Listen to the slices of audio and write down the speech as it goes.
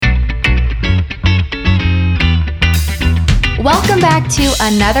Welcome back to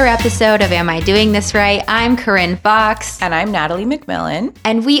another episode of Am I Doing This Right? I'm Corinne Fox. And I'm Natalie McMillan.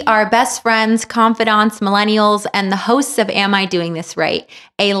 And we are best friends, confidants, millennials, and the hosts of Am I Doing This Right?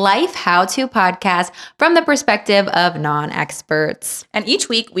 A life how-to podcast from the perspective of non-experts. And each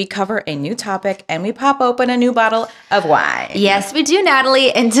week we cover a new topic and we pop open a new bottle of wine. Yes, we do,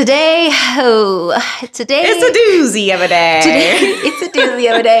 Natalie. And today it's a doozy of a day. It's a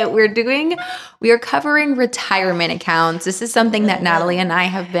doozy of a day. We are covering retirement accounts. This is something that Natalie and I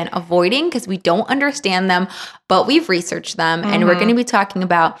have been avoiding because we don't understand them, but we've researched them. And we're going to be talking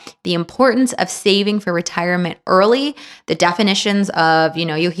about the importance of saving for retirement early, the definitions of,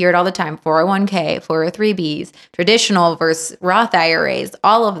 you hear it all the time, 401k, 403bs, traditional versus Roth IRAs,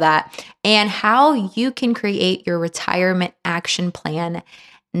 all of that, and how you can create your retirement action plan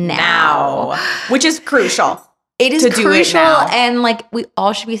now. Which is crucial. It is crucial, and we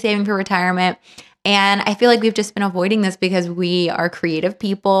all should be saving for retirement. And I feel like we've just been avoiding this because we are creative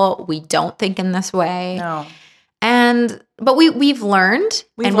people. We don't think in this way. No. But we've learned,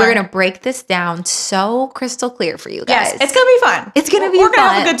 we're going to break this down so crystal clear for you guys. Yes, it's going to be fun. It's going to be fun. We're going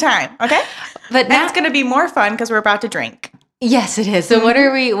to have a good time, okay? But now it's going to be more fun because we're about to drink. Yes, it is. So what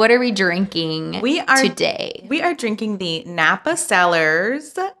are we drinking today? We are drinking the Napa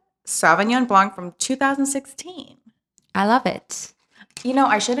Cellars Sauvignon Blanc from 2016. I love it.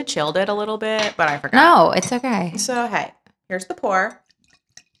 I should have chilled it a little bit, but I forgot. No, it's okay. So, hey, here's the pour.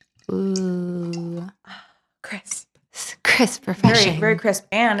 Ooh. Crisp. Crisp, refreshing. Very, very crisp.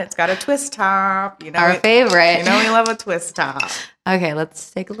 And it's got a twist top. Our favorite. We love a twist top. Okay,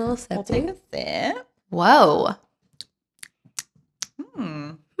 let's take a little sip. We'll take a sip. Whoa.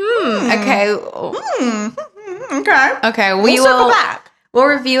 Okay. Okay. We'll circle back. We'll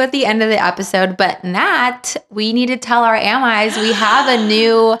review at the end of the episode, but Nat, we need to tell our Amis we have a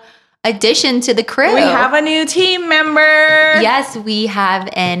new addition to the crew. We have a new team member. Yes, we have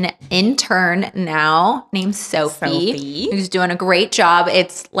an intern now named Sophie, who's doing a great job.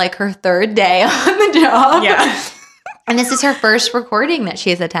 It's like her third day on the job. Yeah. And this is her first recording that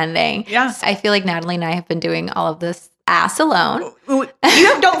she's attending. Yes. I feel like Natalie and I have been doing all of this ass alone. You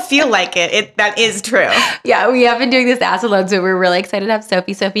don't feel like it. That is true. Yeah, we have been doing this ass alone, so we're really excited to have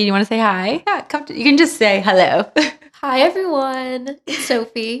Sophie. Sophie, do you want to say hi? Yeah, you can just say hello. Hi, everyone. It's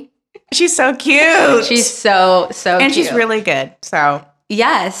Sophie. She's so cute. She's so cute. And she's really good. So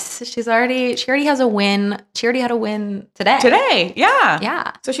yes, she already has a win. She already had a win today.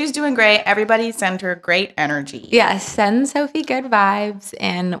 Yeah. So she's doing great. Everybody send her great energy. Yeah, send Sophie good vibes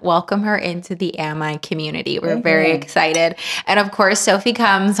and welcome her into the AMI community. We're very excited. And of course, Sophie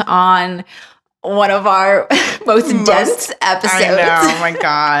comes on one of our most dense episodes. I know, oh my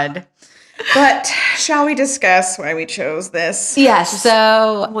God. But shall we discuss why we chose this? Yes,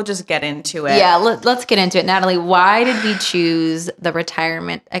 so we'll just get into it. Yeah, let's get into it. Natalie, why did we choose the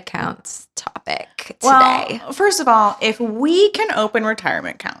retirement accounts topic today? Well, first of all, if we can open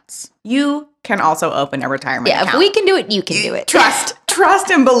retirement accounts, you can also open a retirement account. Yeah, if we can do it, you can do it. Trust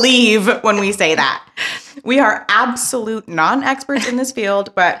and believe when we say that. We are absolute non-experts in this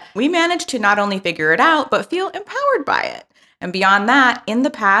field, but we managed to not only figure it out, but feel empowered by it. And beyond that, in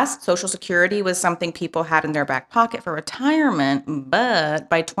the past, Social Security was something people had in their back pocket for retirement, but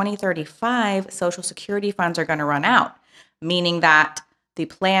by 2035, Social Security funds are going to run out, meaning that the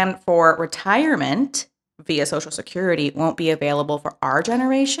plan for retirement via Social Security won't be available for our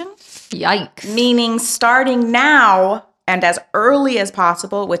generation. Yikes. Meaning starting now and as early as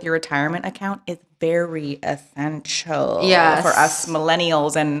possible with your retirement account is very essential for us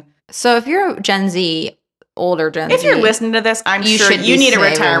millennials. And so if you're Gen Z, older Gen Z. If you're listening to this, I'm sure you need a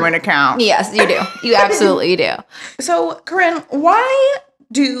retirement account. Yes, you do. You absolutely do. So, Corinne, why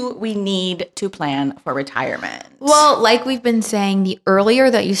do we need to plan for retirement? Well, like we've been saying, the earlier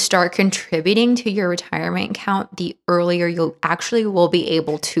that you start contributing to your retirement account, the earlier you actually will be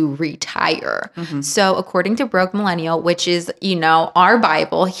able to retire. Mm-hmm. So according to Broke Millennial, which is, our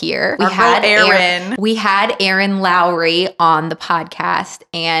Bible here, we had Erin Lowry on the podcast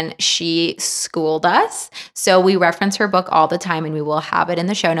and she schooled us. So we reference her book all the time and we will have it in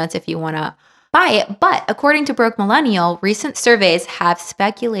the show notes if you want to buy it. But according to Broke Millennial, recent surveys have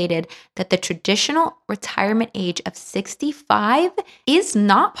speculated that the traditional retirement age of 65 is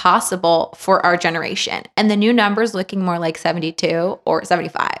not possible for our generation. And the new number is looking more like 72 or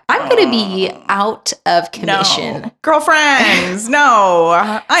 75. I'm going to be out of commission. No. Girlfriends, no.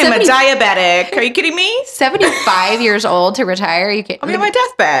 I'm a diabetic. Are you kidding me? 75 years old to retire? I'll be on my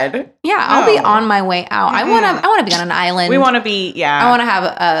deathbed. Yeah, I'll be on my way out. Mm-hmm. I want to be on an island. We want to be, I want to have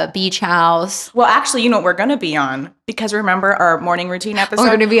a beach house. Well, actually, you know what we're going to be on? Because remember our morning routine episode? We're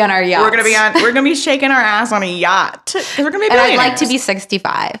going to be on our yacht. We're gonna be shaking our ass on a yacht. Because we're gonna be And I'd billionaires. like to be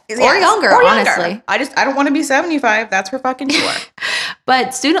 65 Yes, or younger, honestly. I don't want to be 75. That's for fucking sure.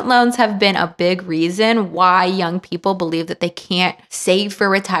 But student loans have been a big reason why young people believe that they can't save for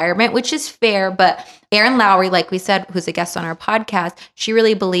retirement, which is fair. But Erin Lowry, like we said, who's a guest on our podcast, she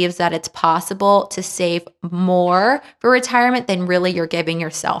really believes that it's possible to save more for retirement than really you're giving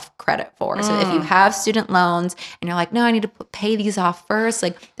yourself credit for. So if you have student loans and you're like, no, I need to pay these off first,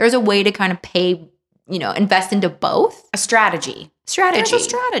 like there's a way to kind of pay, invest into both. A strategy. There's a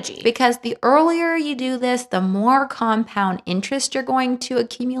strategy. Because the earlier you do this, the more compound interest you're going to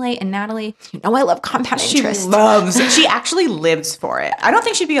accumulate. And Natalie, I love compound interest. She actually lives for it. I don't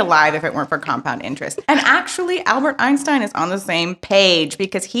think she'd be alive if it weren't for compound interest. And actually, Albert Einstein is on the same page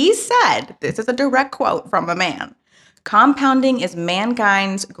because he said, this is a direct quote from a man, compounding is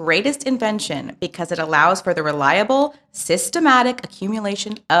mankind's greatest invention because it allows for the reliable, systematic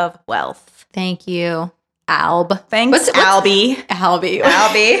accumulation of wealth. Thank you, Alb. Thanks, Albie. Albie.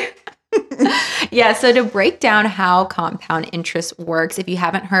 Yeah, so to break down how compound interest works, if you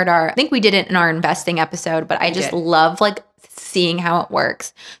haven't heard I think we did it in our investing episode, but I just love seeing how it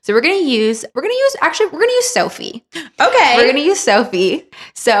works. So we're gonna use Sophie. Okay. We're gonna use Sophie.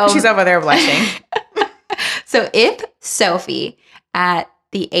 So she's over there blushing. So if Sophie at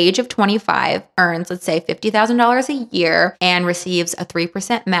the age of 25 earns, let's say, $50,000 a year and receives a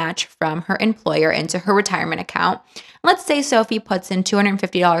 3% match from her employer into her retirement account. Let's say Sophie puts in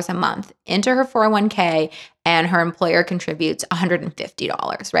 $250 a month into her 401k and her employer contributes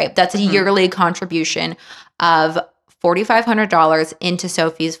 $150, right? That's a yearly contribution of $4,500 into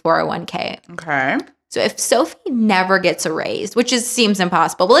Sophie's 401k. Okay. So if Sophie never gets a raise, which seems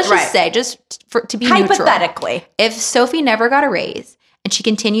impossible, but let's just say, to be hypothetically, neutral, if Sophie never got a raise and she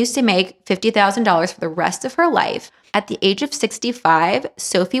continues to make $50,000 for the rest of her life, at the age of 65,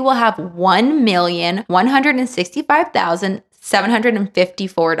 Sophie will have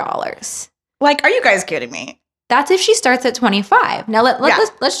 $1,165,754. Like, are you guys kidding me? That's if she starts at 25. Now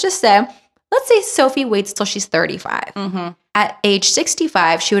let's just say, let's say Sophie waits till she's 35. Mm-hmm. At age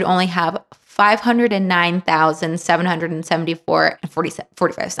 65, she would only have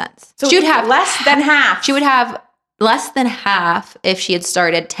 $509,774.45. So she would have less than half. She would have less than half if she had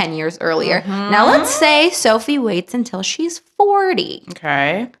started 10 years earlier. Now, let's say Sophie waits until she's 40.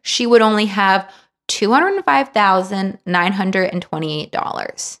 Okay. She would only have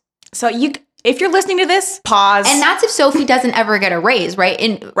 $205,928. So if you're listening to this, pause. And that's if Sophie doesn't ever get a raise, right?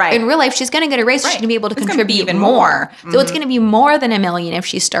 In real life, she's going to get a raise. She's going to be able to contribute even more. Mm-hmm. So it's going to be more than $1 million if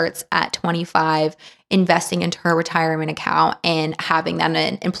she starts at 25, investing into her retirement account and having that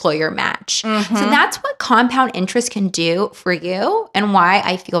an employer match. Mm-hmm. So that's what compound interest can do for you and why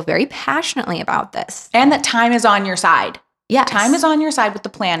I feel very passionately about this. And that time is on your side. Yes. Time is on your side with the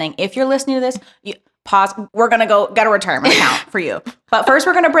planning. If you're listening to this, pause. We're going to go get a retirement account for you. But first,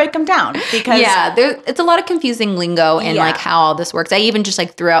 we're going to break them down because it's a lot of confusing lingo in like how all this works. I even just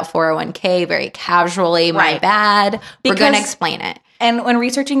threw out 401k very casually. My bad. We're going to explain it. And when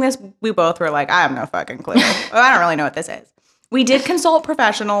researching this, we both were like, I have no fucking clue. I don't really know what this is. We did consult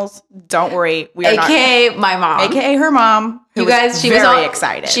professionals. Don't worry. We are AKA my mom. AKA her mom. She was very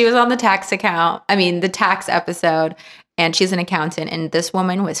excited. She was on the tax episode, and she's an accountant. And this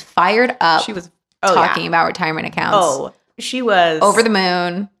woman was fired up. She was talking about retirement accounts. Oh, she was over the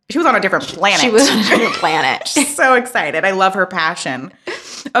moon. She was on a different planet. She was on a different planet. She's so excited. I love her passion.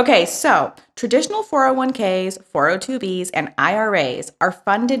 Okay, so traditional 401ks, 402bs, and IRAs are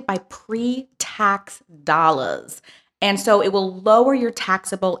funded by pre-tax dollars. And so it will lower your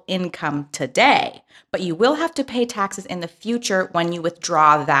taxable income today, but you will have to pay taxes in the future when you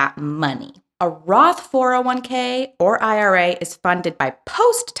withdraw that money. A Roth 401k or IRA is funded by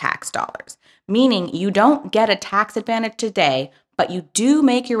post-tax dollars, meaning you don't get a tax advantage today, but you do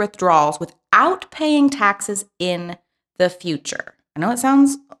make your withdrawals without paying taxes in the future. I know it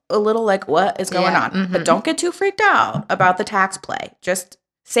sounds a little like what is going on, but don't get too freaked out about the tax play. Just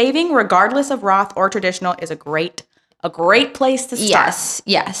saving, regardless of Roth or traditional, is a great place to start.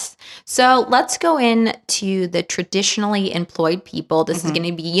 Yes. So let's go into the traditionally employed people. This is going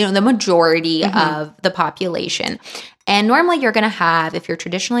to be, the majority of the population. And normally you're going to have, if you're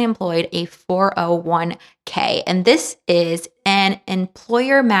traditionally employed, a 401k. And this is an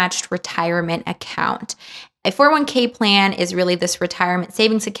employer-matched retirement account. A 401k plan is really this retirement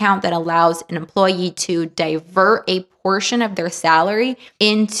savings account that allows an employee to divert a portion of their salary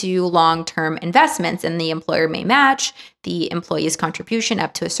into long-term investments, and the employer may match the employee's contribution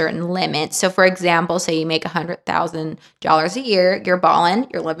up to a certain limit. So for example, say you make $100,000 a year, you're balling,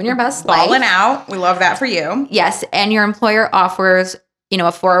 you're living your best life. Balling out. We love that for you. Yes, and your employer offers, a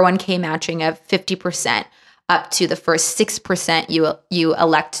 401k matching of 50% up to the first 6% you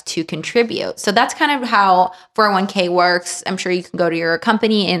elect to contribute. So that's kind of how 401k works. I'm sure you can go to your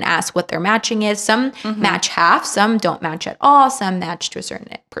company and ask what their matching is. Some match half, some don't match at all, some match to a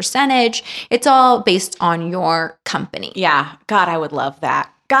certain percentage. It's all based on your company. Yeah. God, I would love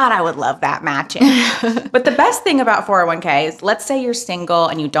that. God, I would love that matching. But the best thing about 401k is, let's say you're single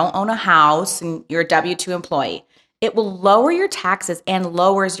and you don't own a house and you're a W-2 employee. It will lower your taxes and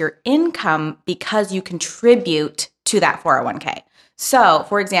lowers your income because you contribute to that 401k. So,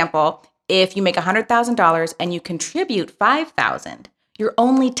 for example, if you make $100,000 and you contribute $5,000, you're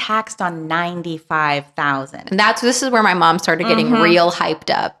only taxed on $95,000. And this is where my mom started getting real hyped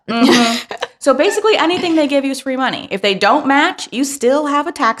up. So basically anything they give you is free money. If they don't match, you still have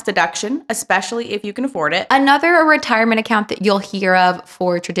a tax deduction, especially if you can afford it. Another retirement account that you'll hear of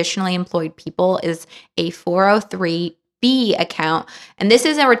for traditionally employed people is a 403B account. And this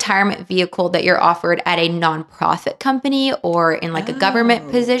is a retirement vehicle that you're offered at a nonprofit company or in like a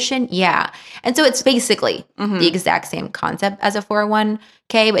government position. Yeah. And so it's basically the exact same concept as a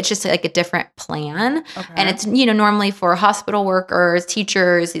 401k, but it's just like a different plan. Okay. And it's, normally for hospital workers,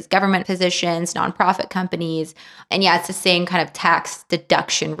 teachers, these government positions, nonprofit companies. And yeah, it's the same kind of tax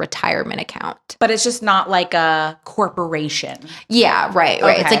deduction retirement account. But it's just not like a corporation. Yeah, right.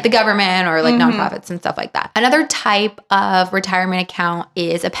 Okay. It's like the government or like nonprofits and stuff like that. Another type of retirement account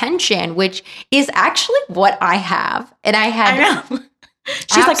is a pension, which is actually what I have. And I know.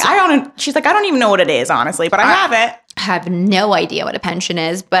 She's like, I don't even know what it is, honestly, but I have it. I have no idea what a pension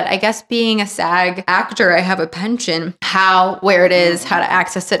is, but I guess being a SAG actor, I have a pension. Where it is, how to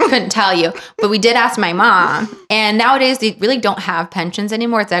access it, couldn't tell you. But we did ask my mom. And nowadays, they really don't have pensions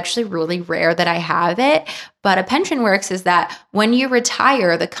anymore. It's actually really rare that I have it. But a pension works is that when you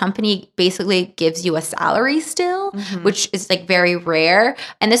retire, the company basically gives you a salary still, which is like very rare.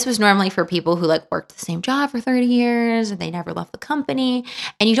 And this was normally for people who like worked the same job for 30 years and they never left the company.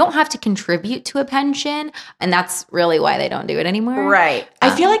 And you don't have to contribute to a pension. And that's really why they don't do it anymore. Right.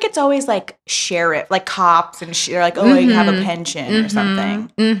 I feel like it's always like sheriff, like cops, and they're like, oh, you have a pension or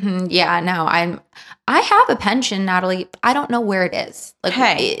something. Yeah, no, I have a pension, Natalie. I don't know where it is. Like,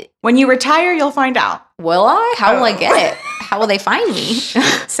 hey, when you retire, you'll find out. Will I? How will I get it? How will they find me?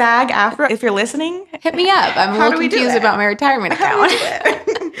 SAG-AFTRA, if you're listening, hit me up. I'm a little confused about my retirement account.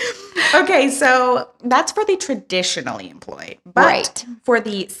 Okay, so that's for the traditionally employed. But for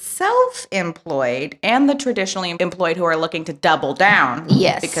the self-employed and the traditionally employed who are looking to double down,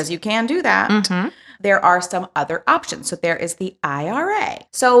 because you can do that, there are some other options. So there is the IRA.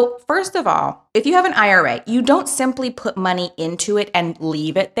 So first of all, if you have an IRA, you don't simply put money into it and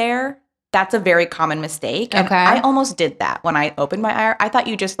leave it there. That's a very common mistake. And I almost did that when I opened my IRA. I thought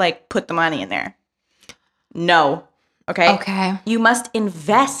you just like put the money in there. No. Okay. You must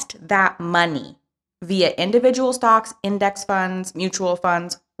invest that money via individual stocks, index funds, mutual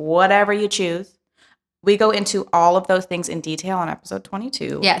funds, whatever you choose. We go into all of those things in detail on episode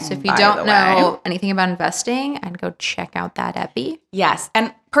 22. Yes, if you don't know anything about investing, I'd go check out that epi. Yes.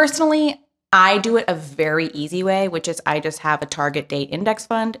 And personally, I do it a very easy way, which is I just have a target date index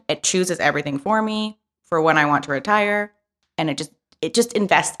fund. It chooses everything for me for when I want to retire. And it just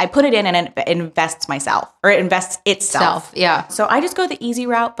invests. I put it in and it invests myself, or it invests itself. Yeah. So I just go the easy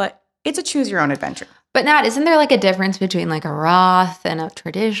route, but it's a choose your own adventure. But Nat, isn't there like a difference between like a Roth and a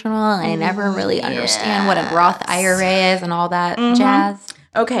traditional? I never really understand what a Roth IRA is and all that jazz.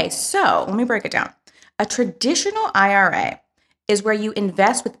 Okay, so let me break it down. A traditional IRA is where you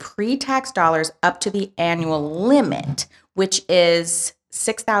invest with pre-tax dollars up to the annual limit, which is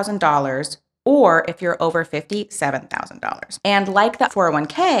 $6,000, or if you're over 50, $7,000. And like that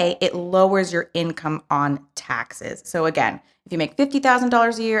 401k, it lowers your income on taxes. So again, if you make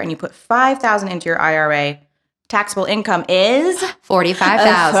 $50,000 a year and you put $5,000 into your IRA, taxable income is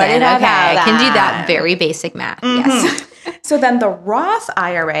 $45,000. Okay, I can do that very basic math. Yes. So then the Roth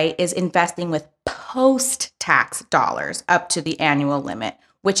IRA is investing with post-tax dollars up to the annual limit,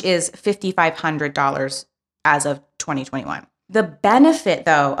 which is $5,500 as of 2021. The benefit,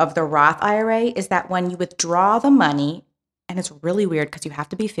 though, of the Roth IRA is that when you withdraw the money, and it's really weird because you have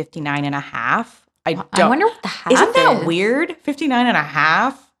to be 59 and a half. I wonder what the half Isn't that weird? 59 and a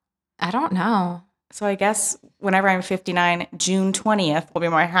half? I don't know. So I guess whenever I'm 59, June 20th will be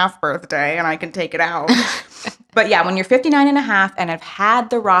my half birthday and I can take it out. But yeah, when you're 59 and a half and have had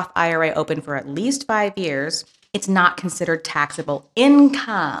the Roth IRA open for at least 5 years, it's not considered taxable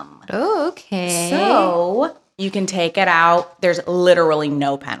income. Oh, okay. So you can take it out. There's literally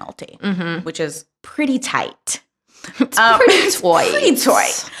no penalty, which is pretty tight. It's pretty toy. Pretty toy.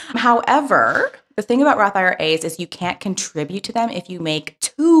 However, the thing about Roth IRAs is you can't contribute to them if you make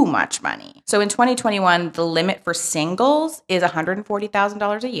too much money. So in 2021, the limit for singles is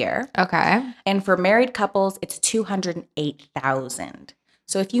 $140,000 a year. Okay. And for married couples, it's $208,000.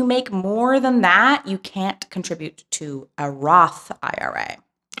 So if you make more than that, you can't contribute to a Roth IRA.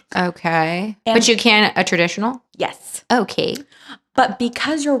 Okay. And- but you can a traditional? Yes. Okay. But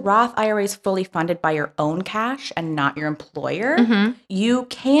because your Roth IRA is fully funded by your own cash and not your employer, you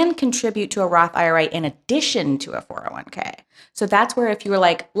can contribute to a Roth IRA in addition to a 401k. So that's where if you were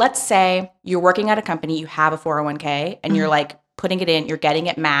like, let's say you're working at a company, you have a 401k and you're like putting it in, you're getting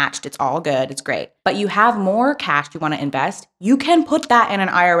it matched, it's all good, it's great. But you have more cash you want to invest, you can put that in an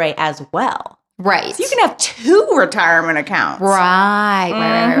IRA as well. Right. So you can have 2 retirement accounts.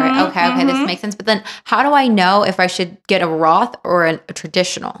 Right. Okay, this makes sense. But then how do I know if I should get a Roth or a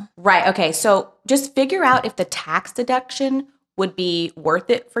traditional? Right. Okay. So just figure out if the tax deduction would be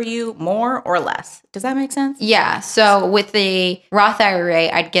worth it for you more or less. Does that make sense? Yeah. So with the Roth IRA,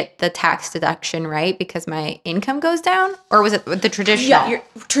 I'd get the tax deduction, right? Because my income goes down? Or was it the traditional? Yeah, you're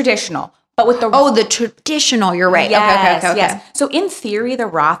traditional. But with the the traditional. You're right. Yes, Okay. yes. So in theory, the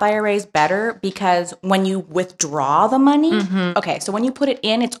Roth IRA is better because when you withdraw the money, okay, so when you put it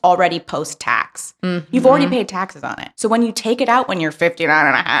in, it's already post-tax. You've already paid taxes on it. So when you take it out when you're 59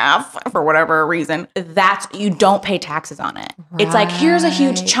 and a half, for whatever reason, you don't pay taxes on it. It's like, here's a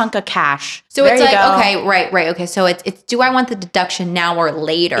huge chunk of cash. So There it's you like, go. okay, right. Okay. So it's do I want the deduction now or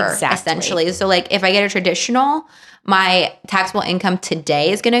later? Exactly. Essentially. So like if I get a traditional, my taxable income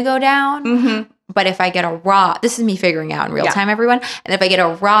today is going to go down. But if I get a Roth, this is me figuring out in real time, everyone. And if I get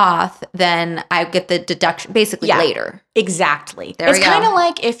a Roth, then I get the deduction basically later. Exactly. There we It's go. kind of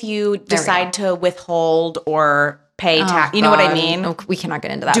like if you decide to withhold or pay tax. You know what I mean? Oh, we cannot get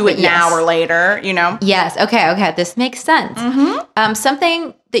into that. Do but it now yes. or later, you know? Yes. Okay. This makes sense.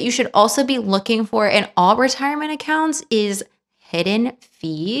 Something that you should also be looking for in all retirement accounts is hidden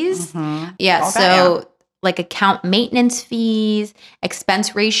fees. Yeah. All that, So like account maintenance fees,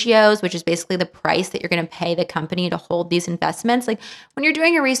 expense ratios, which is basically the price that you're going to pay the company to hold these investments. Like when you're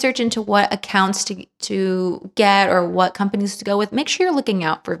doing your research into what accounts to get or what companies to go with, make sure you're looking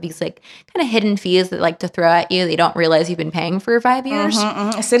out for these like kind of hidden fees that like to throw at you that you don't realize you've been paying for 5 years.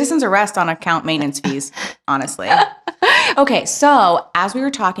 A citizen's arrest on account maintenance fees, honestly. Okay, so as we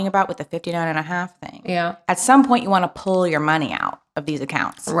were talking about with the 59 and a half thing, Yeah. at some point you want to pull your money out of these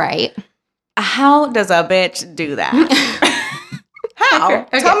accounts. Right. How does a bitch do that? How?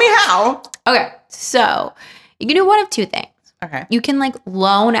 Okay. Tell me how. Okay. So you can do one of two things. Okay. You can like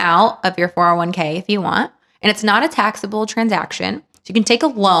loan out of your 401k if you want, and it's not a taxable transaction. So you can take a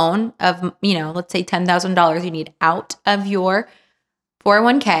loan of, let's say $10,000 you need out of your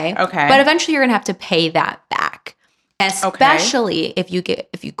 401k. Okay. But eventually you're going to have to pay that back. Especially if you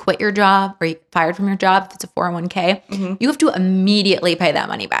quit your job or you fired from your job, if it's a 401k, you have to immediately pay that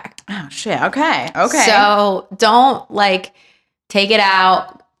money back. Oh, shit. Okay. So don't like take it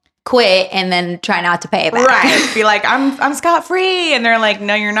out, quit, and then try not to pay it back. Right. Be like, I'm scot-free. And they're like,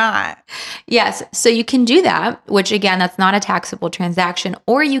 no, you're not. Yes. So you can do that, which again, that's not a taxable transaction,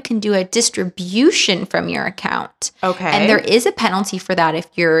 or you can do a distribution from your account. Okay. And there is a penalty for that if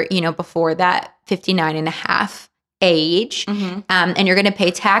you're, before that 59 and a half age, and you're going to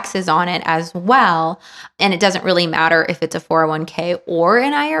pay taxes on it as well. And it doesn't really matter if it's a 401k or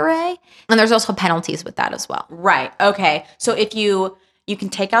an IRA. And there's also penalties with that as well. Right. Okay. So if you can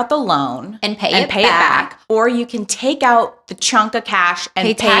take out the loan And pay it back, or you can take out the chunk of cash and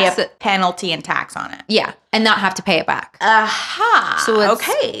Pay pay tax a penalty and tax on it. Yeah. And not have to pay it back. Aha. So it's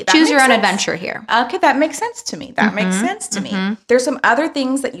okay. That choose your makes own sense. adventure here. Okay, that makes sense to me. That makes sense to me. There's some other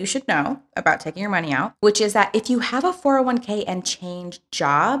things that you should know about taking your money out, which is that if you have a 401k and change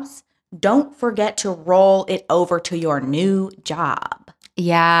jobs, don't forget to roll it over to your new job.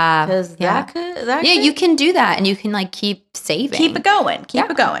 Yeah. Because Yeah. that could Yeah, you can do that and you can like keep saving. keep it going. Keep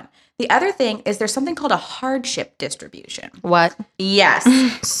it going. The other thing is there's something called a hardship distribution. What? Yes.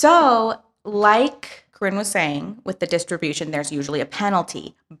 So, like Corinne was saying, with the distribution, there's usually a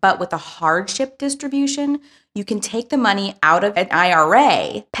penalty. But with a hardship distribution, you can take the money out of an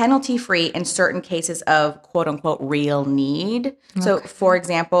IRA penalty-free in certain cases of quote-unquote real need. So, for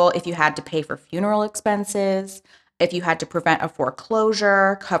example, if you had to pay for funeral expenses, if you had to prevent a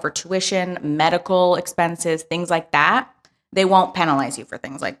foreclosure, cover tuition, medical expenses, things like that, they won't penalize you for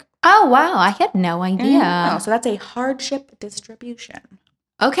things like. Oh, wow. I had no idea. So that's a hardship distribution.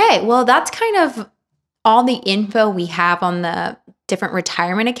 Okay. Well, that's kind of all the info we have on the different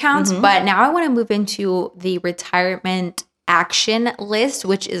retirement accounts. But now I want to move into the retirement action list,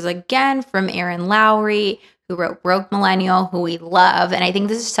 which is again from Erin Lowry, who wrote Broke Millennial, who we love. And I think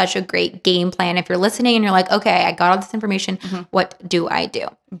this is such a great game plan. If you're listening and you're like, okay, I got all this information, what do I do?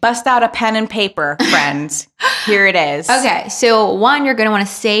 Bust out a pen and paper, friends. Here it is. Okay, so one, you're going to want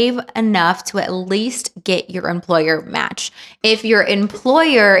to save enough to at least get your employer match. If your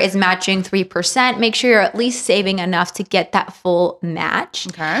employer is matching 3%, make sure you're at least saving enough to get that full match.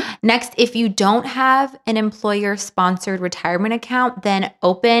 Okay. Next, if you don't have an employer-sponsored retirement account, then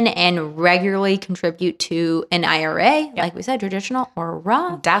open and regularly contribute to an IRA, like we said, traditional or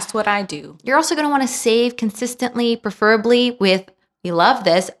Roth. That's what I do. You're also going to want to save consistently, preferably with, we love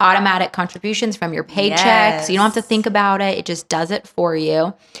this, automatic contributions from your paycheck. So you don't have to think about it. It just does it for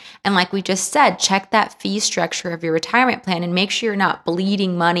you. And like we just said, check that fee structure of your retirement plan and make sure you're not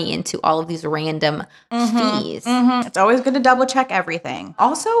bleeding money into all of these random fees. It's always good to double check everything.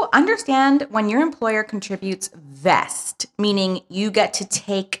 Also, understand when your employer contributes vest, meaning you get to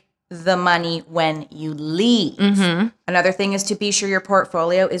take the money when you leave. Another thing is to be sure your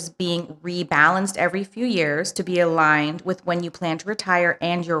portfolio is being rebalanced every few years to be aligned with when you plan to retire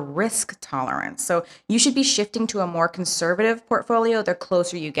and your risk tolerance. So you should be shifting to a more conservative portfolio the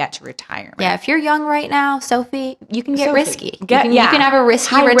closer you get to retirement. Yeah, if you're young right now, Sophie, you can get risky. You can have a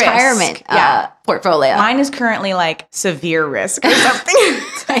risky High retirement risk. portfolio. Mine is currently like severe risk or something.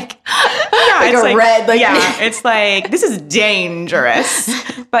 It's like, Like a red, like it's like, this is dangerous.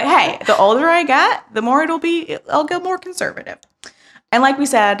 But hey, the older I get, the more I'll get more conservative. And like we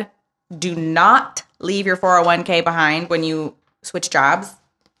said, do not leave your 401k behind when you switch jobs.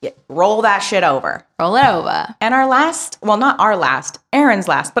 Roll that shit over. Roll it over. And our last, well, not our last, Erin's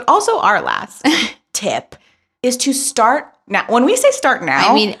last, but also our last tip is to start now. When we say start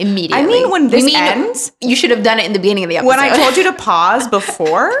now, I mean immediately. I mean when this ends. You should have done it in the beginning of the episode. When I told you to pause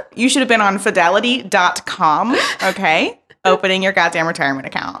before, you should have been on fidelity.com, okay? Opening your goddamn retirement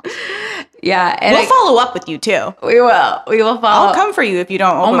account. Yeah. And we'll follow up with you too. We will. We will follow. I'll come for you if you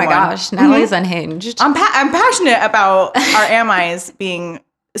don't open Oh my one. gosh. Natalie's unhinged. I'm passionate about our AMIs being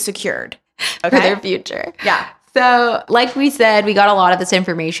secured. Okay? For their future. Yeah. So, like we said, we got a lot of this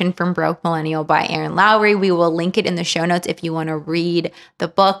information from Broke Millennial by Erin Lowry. We will link it in the show notes if you want to read the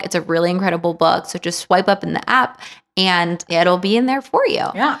book. It's a really incredible book. So just swipe up in the app and it'll be in there for you.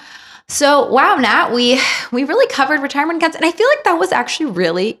 Yeah. So, wow, Nat, we really covered retirement accounts. And I feel like that was actually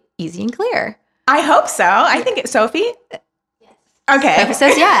really easy and clear. I hope so. I think Sophie? Okay. Sophie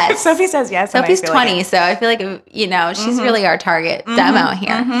says yes. Sophie says yes. Sophie's 20, so I feel like, she's really our target demo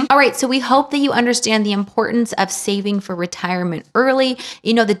here. All right, so we hope that you understand the importance of saving for retirement early.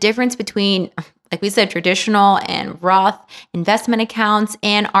 You know, the difference between, like we said, traditional and Roth investment accounts,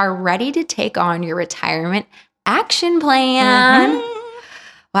 and are ready to take on your retirement action plan.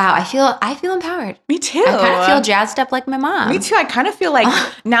 Wow, I feel empowered. Me too. I kind of feel jazzed up like my mom. Me too. I kind of feel like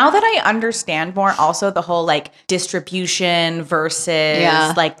now that I understand more also the whole like distribution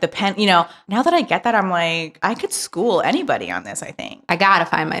versus like the pen, now that I get that, I'm like, I could school anybody on this, I think. I got to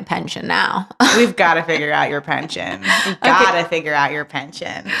find my pension now. We've got to figure out your pension. We've got to figure out your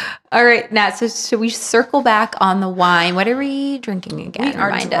pension. All right, Nat, so we circle back on the wine. What are we drinking again? We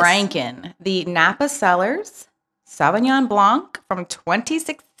are drinking the Napa Cellars Sauvignon Blanc from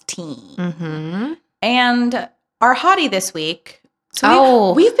 2016. And our hottie this week.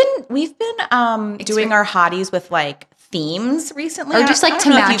 So we've been doing our hotties with like themes recently. Or just like to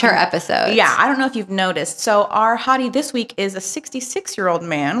match our episodes. Yeah, I don't know if you've noticed. So our hottie this week is a 66-year-old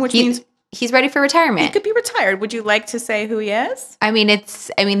man, which means he's ready for retirement. He could be retired. Would you like to say who he is? I mean,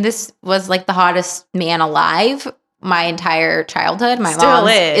 this was like the hottest man alive my entire childhood.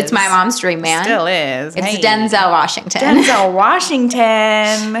 It's my mom's dream man. Still is. It's Denzel Washington. Denzel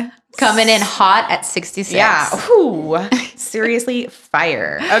Washington. Coming in hot at 66. Yeah. Ooh. Seriously,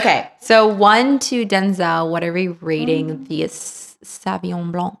 fire. Okay. So 1 to Denzel, what are we rating the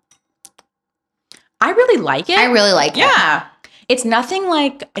Sauvignon Blanc? I really like it. I really like it. Yeah. It's nothing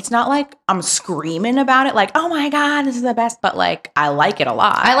like, it's not like I'm screaming about it like, oh my God, this is the best. But like, I like it a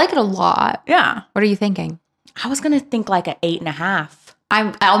lot. I like it a lot. Yeah. What are you thinking? I was going to think like an 8.5.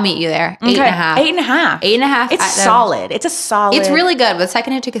 I'll meet you there. Okay. 8.5. 8.5. 8.5. It's solid. It's a solid. It's really good. The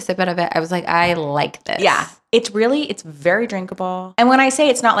second I took a sip out of it, I was like, I like this. Yeah. It's very drinkable. And when I say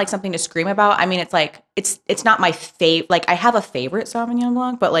it's not like something to scream about, I mean, it's like, it's not my favorite. Like I have a favorite Sauvignon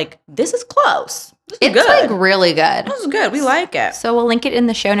Blanc, but like this is close. It's good. like really good. This is good. We like it. So we'll link it in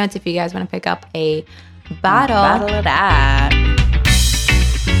the show notes if you guys want to pick up a bottle. Bottle of that.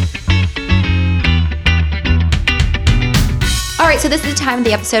 All right, so this is the time of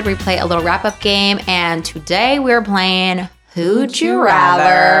the episode where we play a little wrap-up game, and today we're playing Who'd You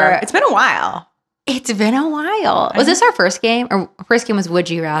Rather? It's been a while. It's been a while. Was this our first game? Or first game was Would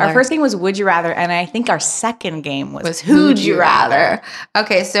You Rather? Our first game was Would You Rather, and I think our second game was Who'd You Rather?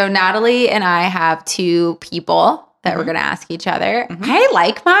 Okay, so Natalie and I have two people that we're going to ask each other. I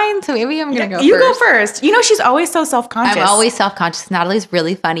like mine, so maybe I'm going to go You first. go first. You know, she's always so self-conscious. I'm always self-conscious. Natalie's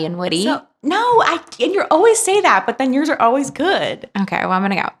really funny and witty. So, and you always say that, but then yours are always good. Okay, well, I'm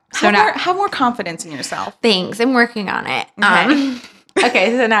going to go. So Have more confidence in yourself. Thanks. I'm working on it.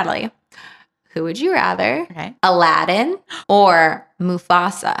 Okay, so Natalie, who would you rather? Okay. Aladdin or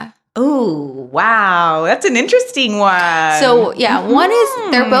Mufasa? Ooh, wow. That's an interesting one. So, yeah, one is,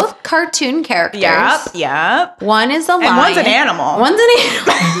 they're both cartoon characters. Yep. One is a lion. And one's an animal. One's an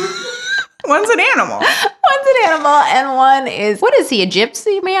animal. One's an animal. One's an animal, and one is, what is he, a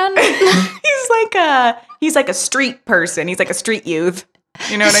gypsy man? He's like a street person. He's like a street youth.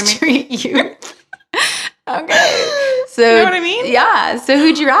 You know what I mean? Street youth. Okay. So, You know what I mean? Yeah. So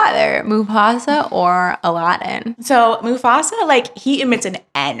who'd you rather, Mufasa or Aladdin? So Mufasa, like, he emits an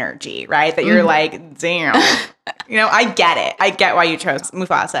energy, right? That you're like, damn. You know, I get it. I get why you chose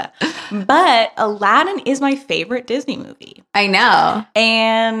Mufasa. But Aladdin is my favorite Disney movie. I know.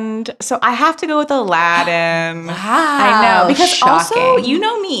 And so I have to go with Aladdin. Wow. I know. Because also, Shocking. you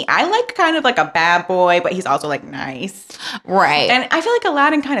know me, I like kind of like a bad boy, but he's also like nice. Right. And I feel like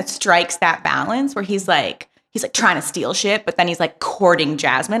Aladdin kind of strikes that balance where he's like trying to steal shit, but then he's like courting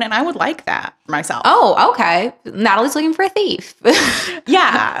Jasmine. And I would like that for myself. Oh, okay. Natalie's looking for a thief.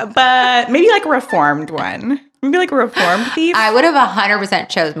 Yeah, but maybe like a reformed one. Maybe like a reformed thief. I would have 100%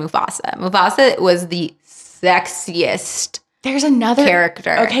 chose Mufasa. Mufasa was the sexiest There's another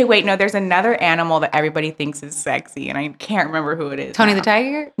character. Okay, wait, no, there's another animal that everybody thinks is sexy, and I can't remember who it is. Tony now. the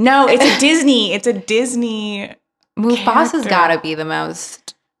Tiger? No, it's a Disney. It's a Disney. Mufasa's character. got to be the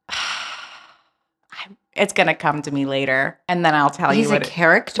most. It's gonna come to me later, and then I'll tell He's you a what.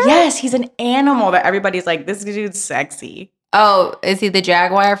 character? Yes, he's an animal that everybody's like, this dude's sexy. Oh, is he the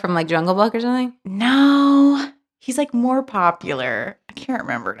jaguar from like Jungle Book or something? No, he's like more popular. I can't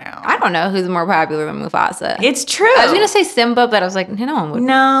remember now. I don't know who's more popular than Mufasa. It's true. I was going to say Simba, but I was like, no one would.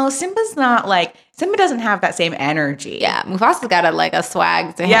 No, Simba doesn't have that same energy. Yeah, Mufasa's got a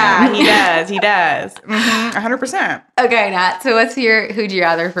swag to him. Yeah, he does. He does. 100%. Okay, Nat. So what's your who'd you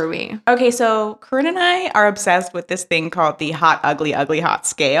rather for me? Okay, so Corinne and I are obsessed with this thing called the hot, ugly, ugly, hot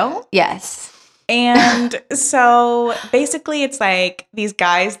scale. Yes. And so basically it's like these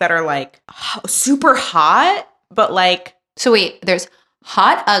guys that are like super hot, but like. So wait, there's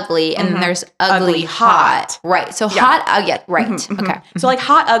hot, ugly, and then there's ugly, hot. Right. So hot, right. Okay. So like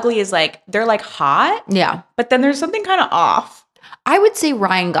hot, ugly is like, they're like hot, Yeah. but then there's something kind of off. I would say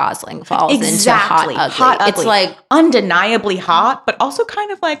Ryan Gosling falls Exactly. into hot, ugly. Hot, It's ugly. like Undeniably hot, but also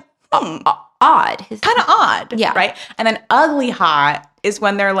kind of like, odd. kind of odd. Yeah. Right. And then ugly hot is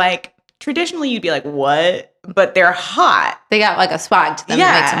when they're like, traditionally you'd be like, what? But they're hot. They got like a swag to them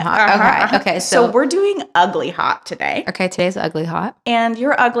that makes them hot. Okay. So So we're doing ugly hot today. okay, today's ugly hot. And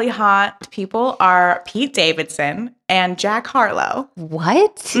your ugly hot people are Pete Davidson and Jack Harlow.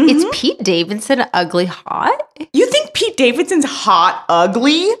 What? Mm-hmm. It's Pete Davidson ugly hot? You think Pete Davidson's hot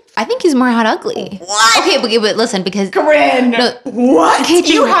ugly? I think he's more hot ugly. What? Okay, but listen, because Corinne, No. what? Okay,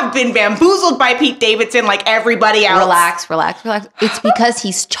 You have been bamboozled by Pete Davidson like everybody else. relax. It's because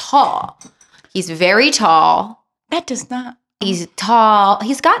he's tall. He's very tall. That does not. He's tall.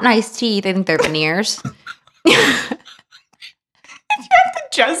 He's got nice teeth. I think they're veneers. You have to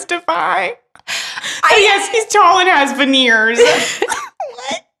justify. Yes, he's tall and has veneers.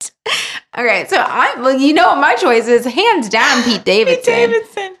 What? Okay, so you know what my choice is? Hands down, Pete Davidson. Pete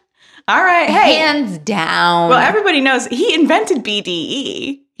Davidson. All right. Hey. Hands down. Well, everybody knows he invented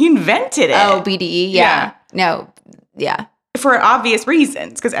BDE. He invented it. Oh, BDE. Yeah. No. Yeah. For obvious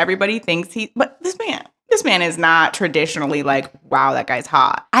reasons, because everybody thinks but this man is not traditionally like, wow, that guy's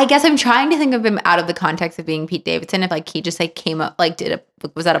hot. I guess I'm trying to think of him out of the context of being Pete Davidson. If like he just like came up, like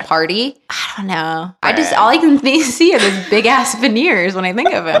was at a party? I don't know. All I can see are those big ass veneers when I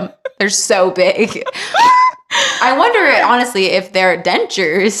think of him. They're so big. I wonder, honestly, if they're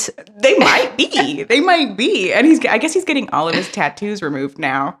dentures. They might be. And I guess he's getting all of his tattoos removed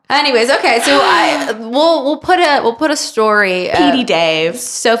now. Anyways, okay, so we'll put a story. Petey Dave.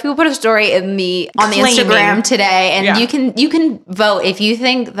 Sophie will put a story on the Claiming. Instagram today, and Yeah. you can vote if you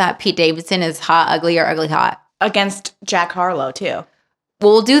think that Pete Davidson is hot, ugly, or ugly hot. Against Jack Harlow, too.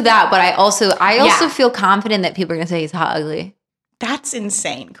 we'll do that. But I also Yeah. feel confident that people are gonna say he's hot ugly. That's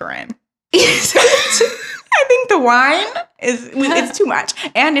insane, Corinne. I think the wine it's too much.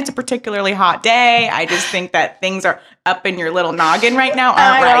 And it's a particularly hot day. I just think that things are up in your little noggin right now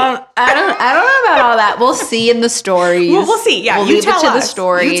aren't right. I don't know about all that. We'll see in the stories. We'll see. Yeah, we'll you leave tell it to us. the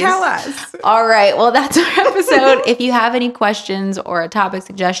stories. You tell us. All right. Well, that's our episode. If you have any questions or a topic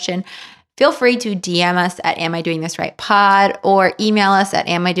suggestion, feel free to DM us at Am I Doing This Right Pod or email us at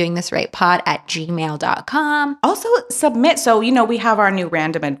amidoingthisrightpod@gmail.com. Also submit. So, we have our new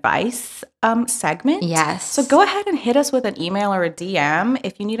random advice segment. Yes. So go ahead and hit us with an email or a DM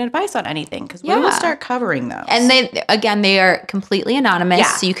if you need advice on anything, because we will Yeah. start covering those. And they are completely anonymous.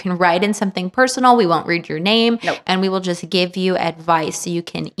 Yeah. So you can write in something personal. We won't read your name. Nope. And we will just give you advice. So you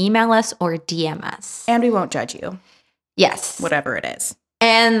can email us or DM us. And we won't judge you, Yes. whatever it is.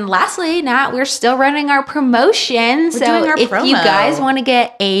 And lastly, Nat, we're still running our promotion. We're So doing our if you promo. guys want to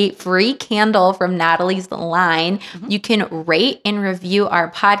get a free candle from Natalie's line, you can rate and review our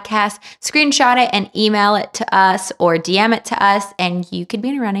podcast, screenshot it and email it to us or DM it to us. And you could be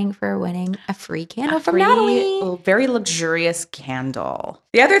in running for winning a free candle from Natalie. Very luxurious candle.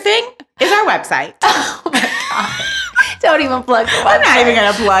 The other thing is our website. Oh my God. Don't even plug the website. I'm not even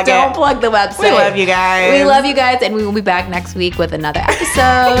going to plug Don't it. plug the website. We love you guys. We love you guys. And we will be back next week with another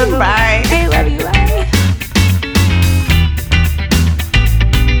episode. Bye. I love you. Bye.